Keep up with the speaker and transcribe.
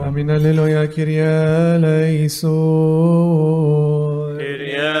Amin alleluia, Kyrie eleison.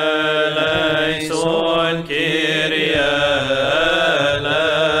 Kyrie eleison, Kyrie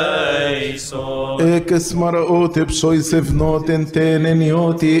eleison. Ek esmaraot b'shoy sivnot intenen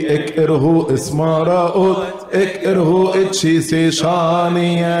yoti ek erhu esmaraot ek erhu etchisi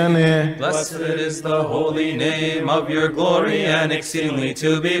shaniyane. Blessed is the holy name of your glory, and exceedingly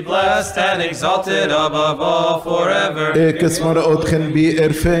to be blessed and exalted above all forever. Ek esmaraot khen bi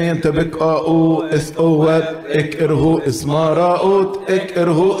erfein tabek au es owat ek erhu esmaraot ek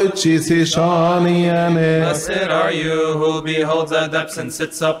erhu etchisi shaniyane. Blessed are you who beholds the depths and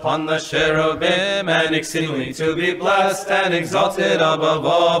sits upon the cherubim, and exceedingly to be blessed and exalted above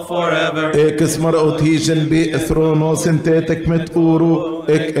all forever. Ek esmaraot hijen bi ethronos entetek met uru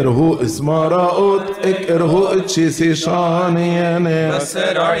ek erhu esmaraot ek erhu etchisi shaniyane.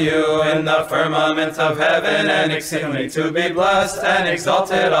 Blessed are you in the firmament of heaven, and exceedingly to be blessed and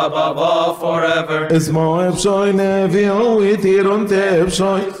exalted above all forever. Esmo ebshoy nevi oitiron te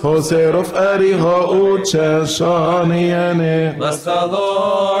ebshoy hoserof ari haut shaniyane. Bless the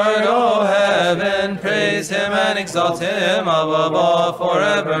Lord, O heaven, praise him and exalt him above all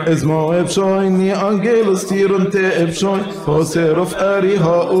forever. Esmo ebshoy ni angelos tiron te ebshoy hoserof ari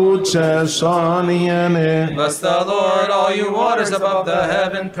haut shaniyane. Bless the Lord, all you waters above the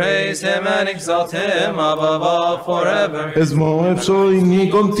heaven, praise him and exalt him above all forever. Esmo ebshoy ni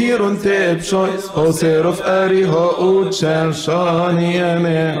gontiron te ebshoy hoserof ari haut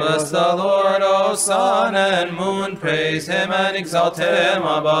shaniyane. Bless the Lord, O sun and moon, praise him and exalt him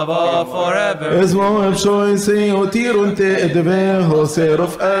above all forever. Esmo ebshoy se otiron te edve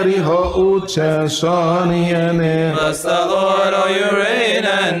hoserof ari haut shaniyane. Bless the Lord, O you reign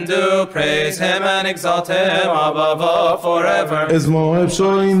and do, praise him and exalt him above all forever. Esmo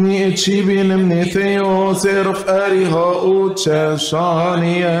ebshoy ni etchibin mnethe hoserof ari haut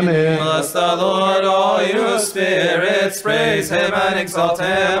shaniyane. Bless the Lord, all you spirits, praise him and exalt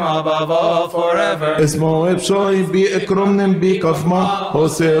him above all forever. Esmo ebshoy bi ekromnem bi kafma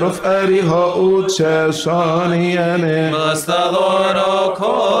hoserof ari haut shaniyane. Bless the Lord, O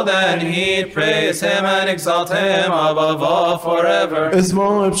cold and heat, praise him and exalt him above all forever.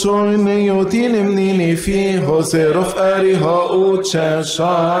 Esmo ebshoy ni yotinim nini fi hoserof ari haut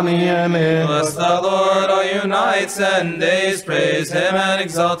shaniyane. Bless the Lord, all you nights and days, praise him and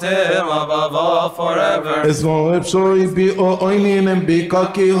exalt him above all forever. Esmo ebshoy bi o oininem bi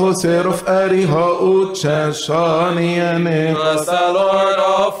kaki hoserof ari haut shaniyane. Bless the Lord,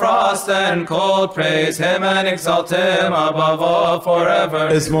 O frost and cold, praise him and exalt him above all forever.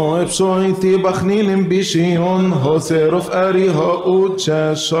 Esmo ebshoy ti bachninim bi shion hoserof ari haut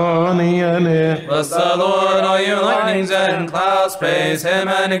shaniyane. Bless the Lord, all you lightnings and clouds, praise him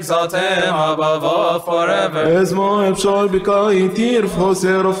and exalt him above all forever. Esmo ebshoy bi kai tir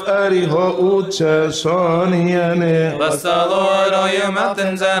hoserof ari haut shaniyane. Bless the Lord, all you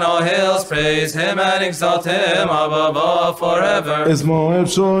mountains and all hills, praise him and exalt him above all forever. Esmo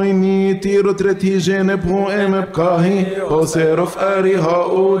ebshoy ni tiro tretijen poem kahi hoserof ari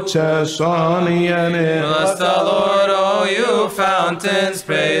haut shaniyane. Bless the Lord, all you fountains,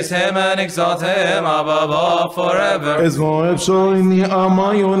 praise him and exalt him above all forever. Esmo ebshoy ni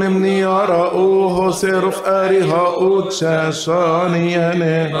amayonem ni ara o hoserof ari haut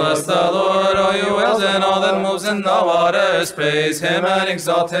shaniyane. Bless the Lord, all you whales and all that moves in the waters, praise him and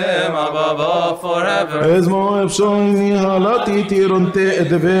exalt him above all forever. Esmo ebshoy ni halati tiron te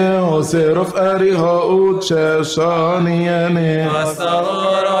edve hoserof ari haut shaniyane. Bless the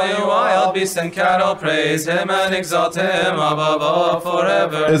Lord, all you wild beasts and cattle, praise him and exalt him above all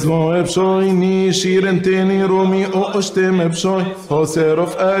forever. Esmo ebshoy ni shiren te ni romi o oshtem ebshoy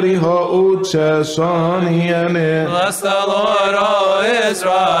hoserof ari haut shaniyane. Bless the Lord, O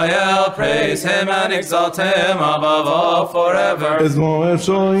Israel, praise him and exalt him above all forever. Esmo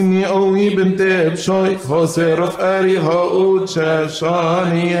ebshoy ni owi bente ebshoy hoserof ari haut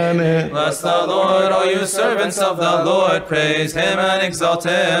shaniyane. Bless the Lord, all you servants of the Lord, praise him and exalt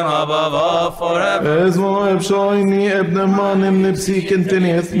him above all forever. Esmo ebshoy ni ebne manim nipsi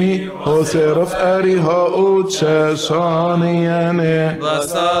kentini ethmi hoserof ari haut shaniyane.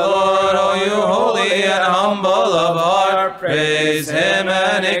 Bless the Lord, all you holy and humble of heart, praise him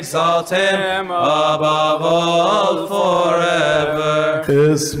and exalt him above all forever.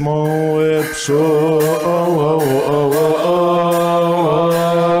 Esmo ebshoy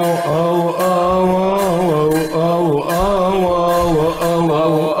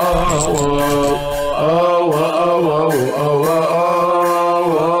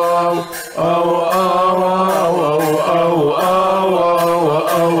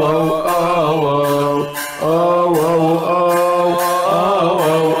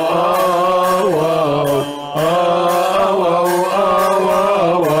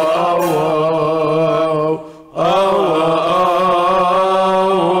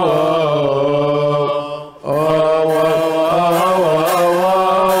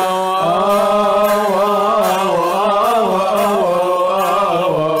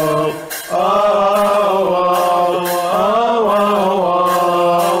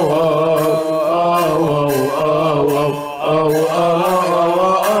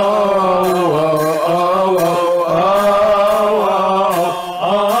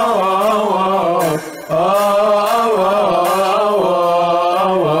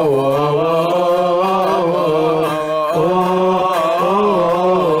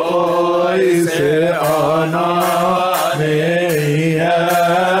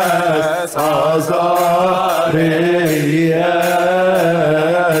Arias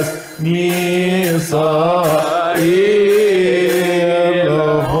Misael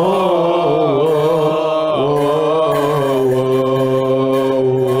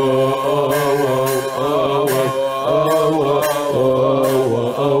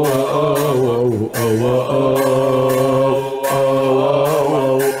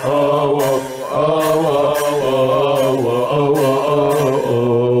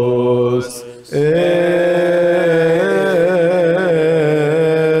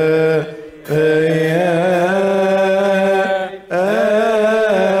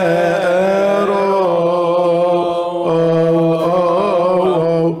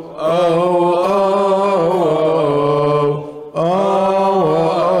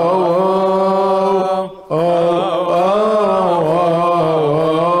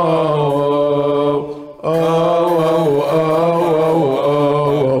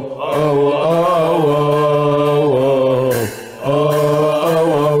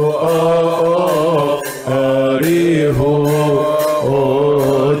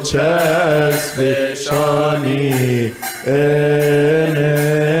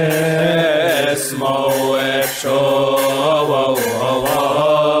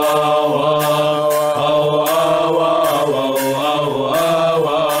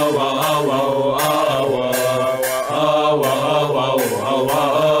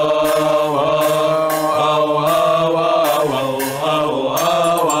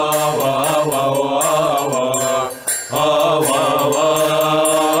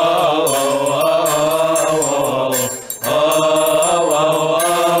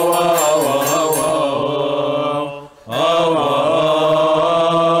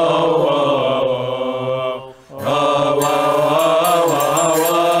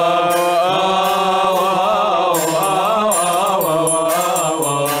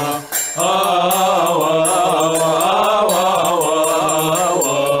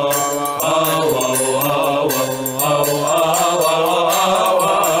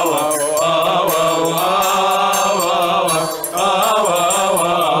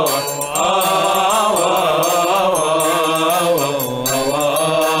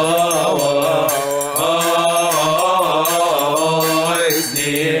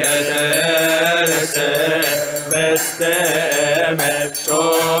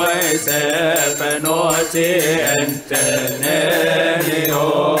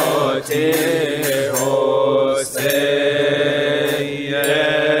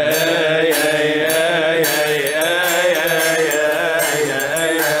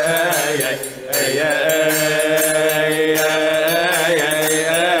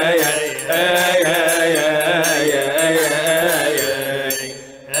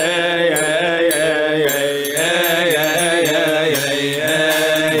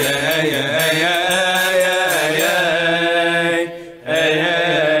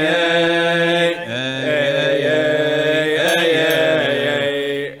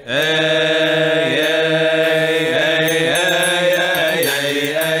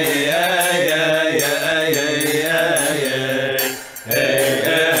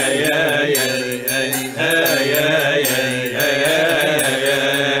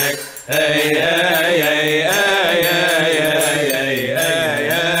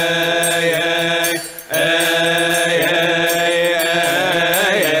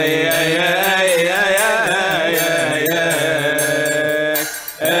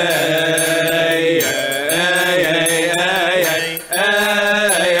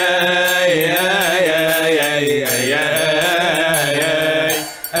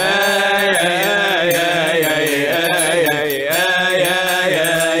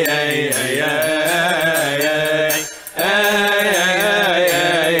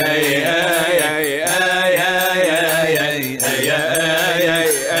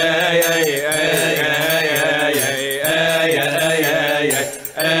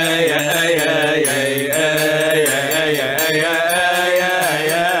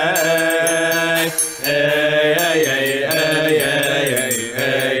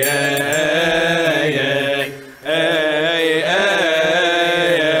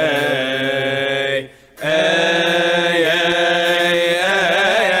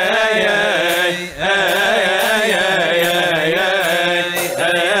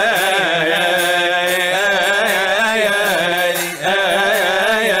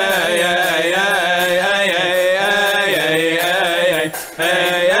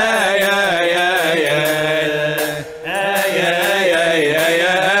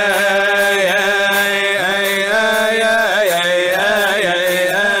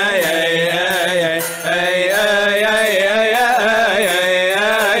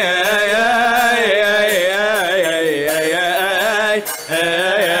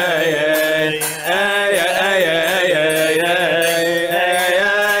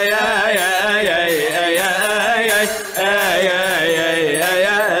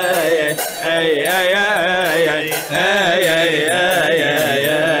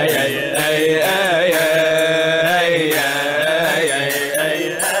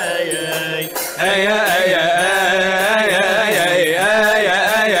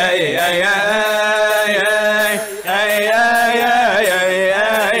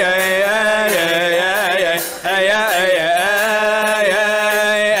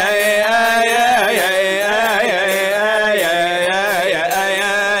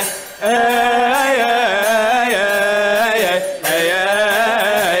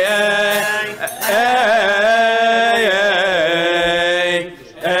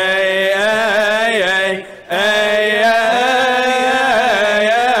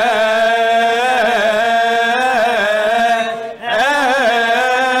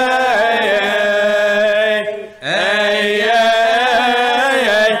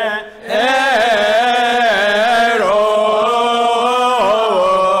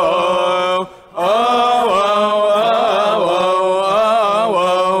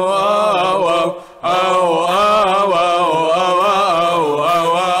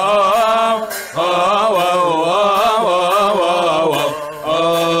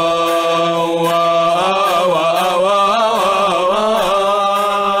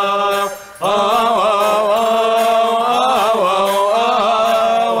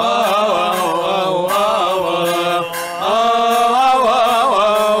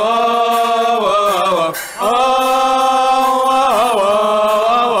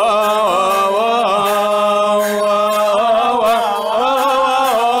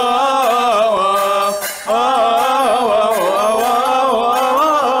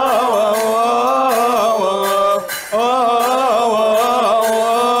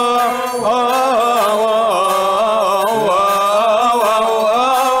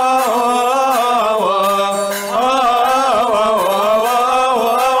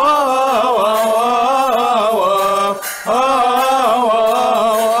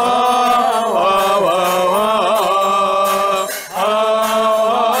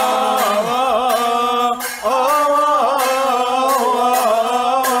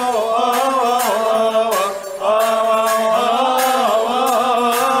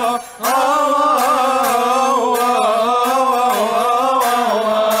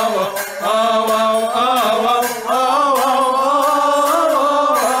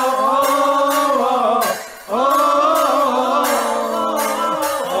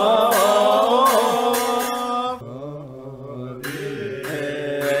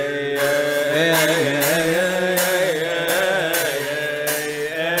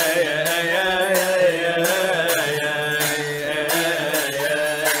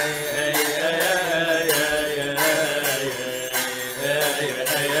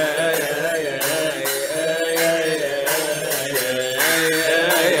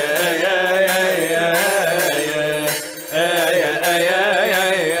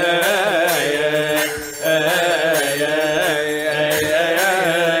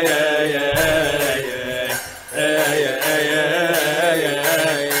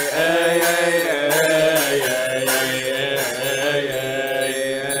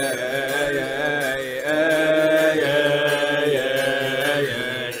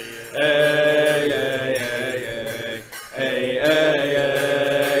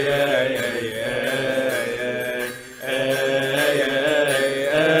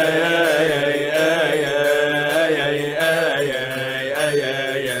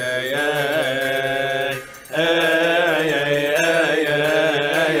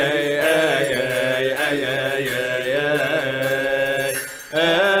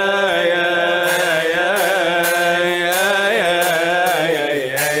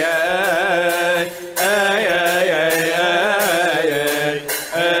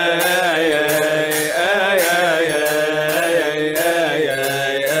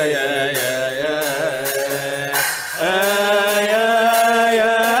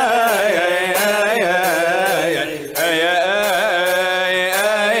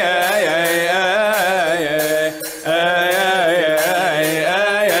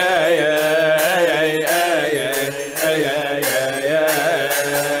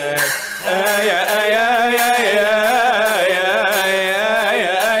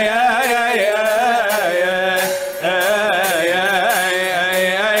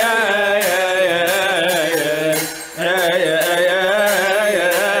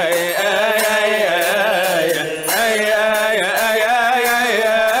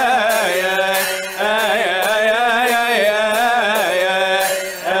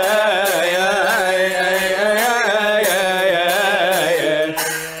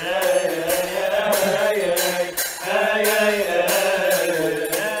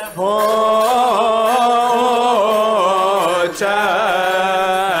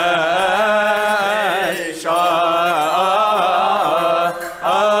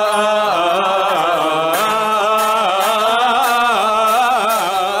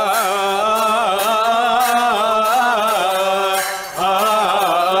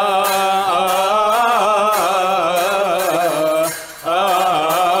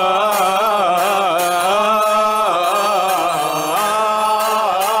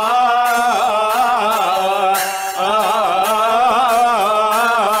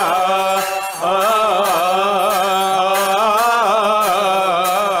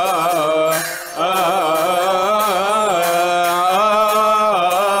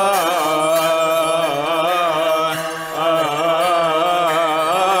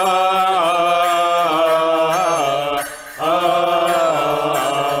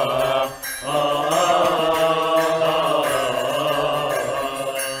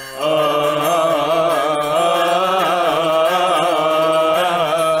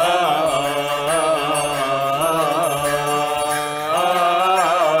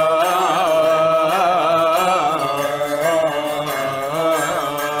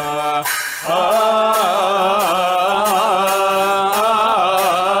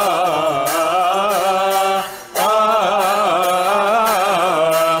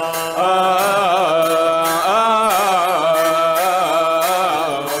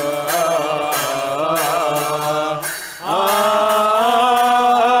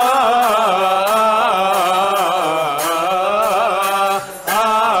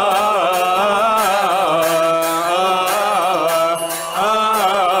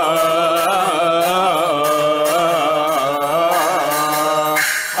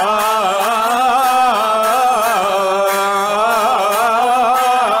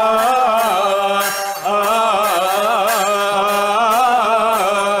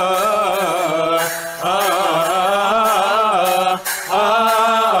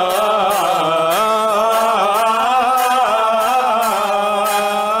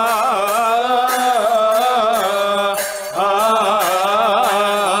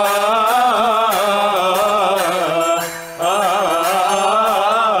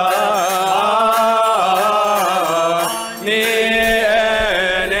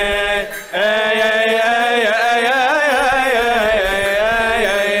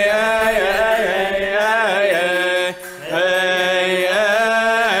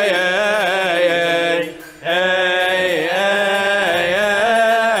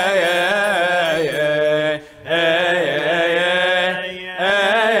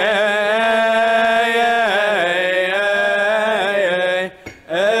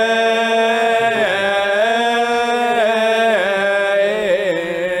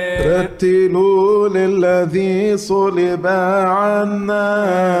رتلوا للذي صلب عنا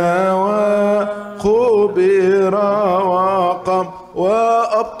وخبر وقام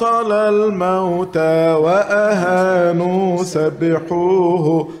وأبطل الموت وأهانوا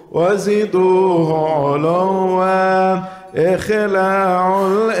سبحوه وزدوه علوا اخلعوا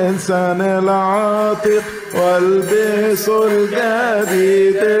الإنسان العاتق والبسوا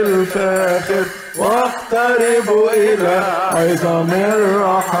الجديد الفاخر واقتربوا إلى عظام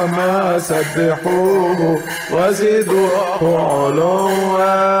الرحمة سبحوه وزدوه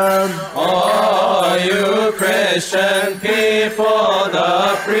علوا. All you Christian people, the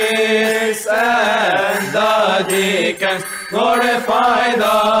priests and the deacons, glorify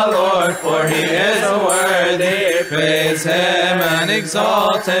the Lord, for he is worthy. Praise him and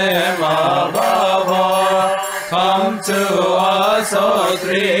exalt him above all. Come to us, O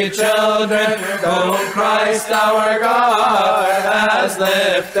three children, whom Christ our God has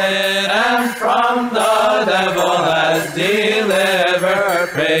lifted and from the devil has delivered.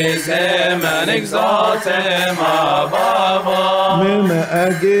 Praise him and exalt him above all. من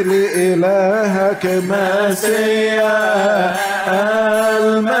أجل إلهك مسيح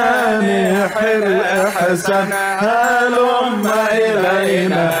المانح الإحسان هلم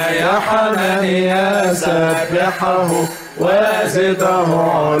إلينا يا حنانيا سبحه وزده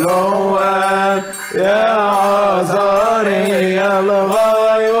علوا يا عذاري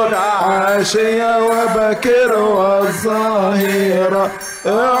الغير عشية وبكر والظهيرة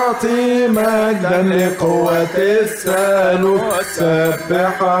اعطي مجدا لقوة الثالوث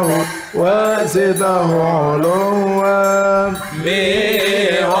سبحه وزده علوا.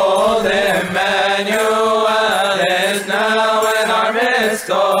 Behold, Emmanuel is now in our midst,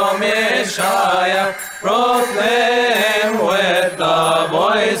 O Messiah. Proclaim with the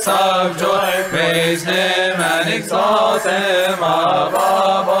voice of joy, praise him and exalt him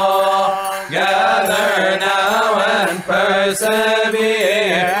above all. Gather now and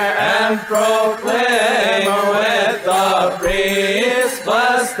persevere and proclaim with the priests,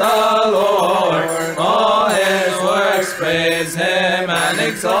 bless the Lord. All his works, praise him and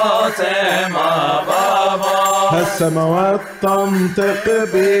exalt him above all. السماوات تنطق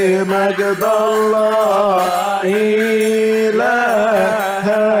بمجد الله إلى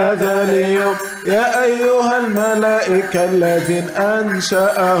هذا اليوم يا أيها الملائكة الذين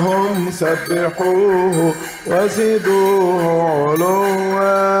أنشأهم سبحوه وزدوه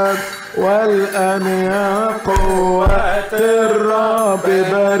علوا. والآن يا قوة الرب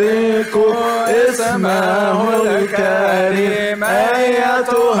باركوا اسمه الكريم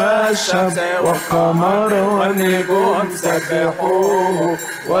أيتها الشمس والقمر والنجوم سبحوه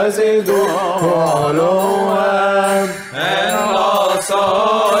وزدوه علوا. And also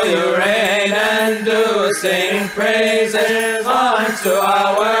you reign and do sing praises unto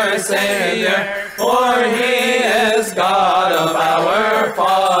our Savior, for he is God of our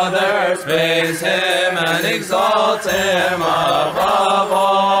fathers. Praise him and exalt him above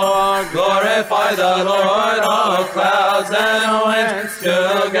all. Glorify the Lord of clouds and winds,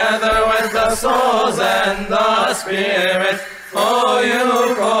 together with the souls and the spirits. Oh, you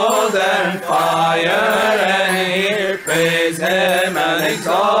cold and fire and heat, praise him and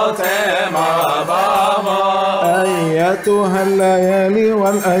exalt him above all. أيتها الليالي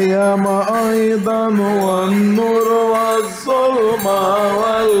والأيام أيضا والنور والظلمة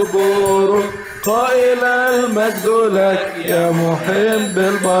والبروج قائلا المجد لك يا محب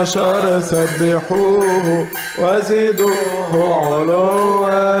البشر سبحوه وزدوه علوا.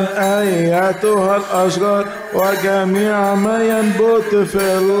 أيتها الأشجار وجميع ما ينبت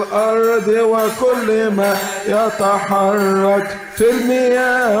في الأرض وكل ما يتحرك في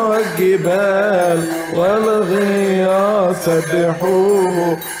المياه والجبال والغياث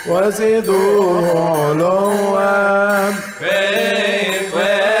سبحوه وزدوه علوا.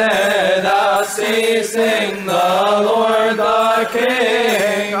 Ceasing the Lord, the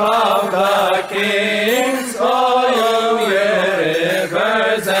King of the kings. All you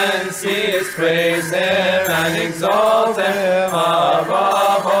rivers and seas, praise him and exalt him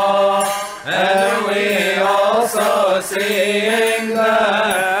above all. And we also sing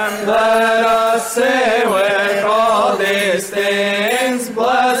them, let us say with all these things,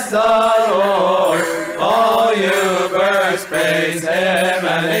 bless the Lord. All you birds, praise him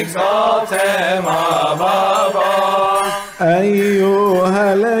and exalt him above all.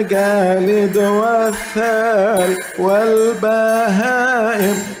 أيها الجالد والثال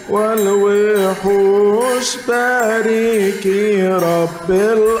والبهائم والوحوش باركي رب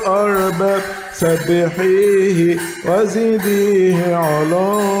الأرباب سبحيه وزديه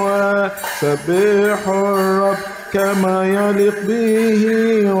علوا. سبحوا الرب كما يليق به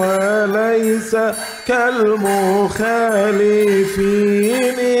ليس كالمخالفين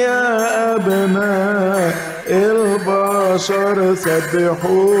يا أبناء البشر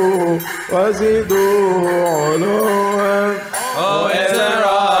سبحوه وزدوه علوا. O Israel,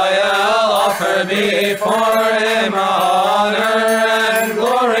 offer before him honor and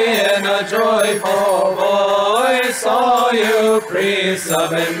glory in a joyful voice. All you priests of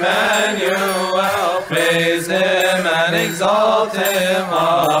Emmanuel, praise him and exalt him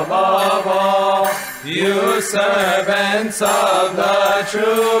above all. You servants of the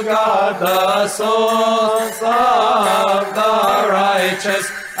true God, the souls of the righteous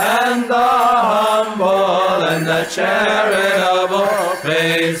and the humble and the charitable,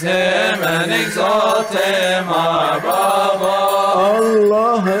 praise him and exalt him above all.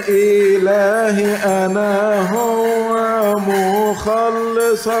 الله إلهي أنا هو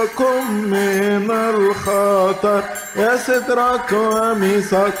مخلصكم من الخطر يا سدرك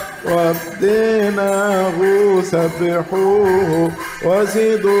وميثاق وابدناه سبحوه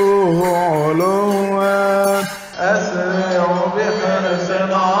وزدوه علوا. أسرعوا بحرص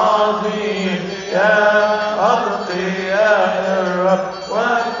عظيم يا أتقياء الرب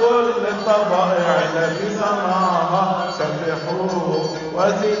وكل الطبائع التي صنعها سبحوه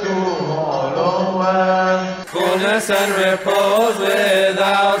وزدوه علوا. Fullness and repose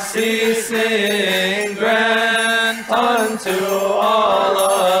without ceasing grant unto all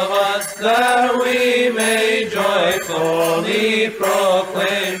of us, that we may joyfully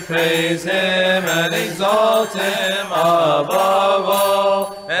proclaim, praise him and exalt him above all.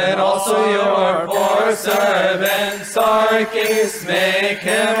 And also your poor servant Sarkis, make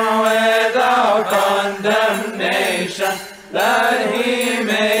him without condemnation, that he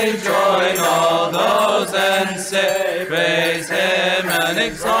may join all those and say, praise him and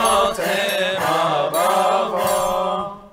exalt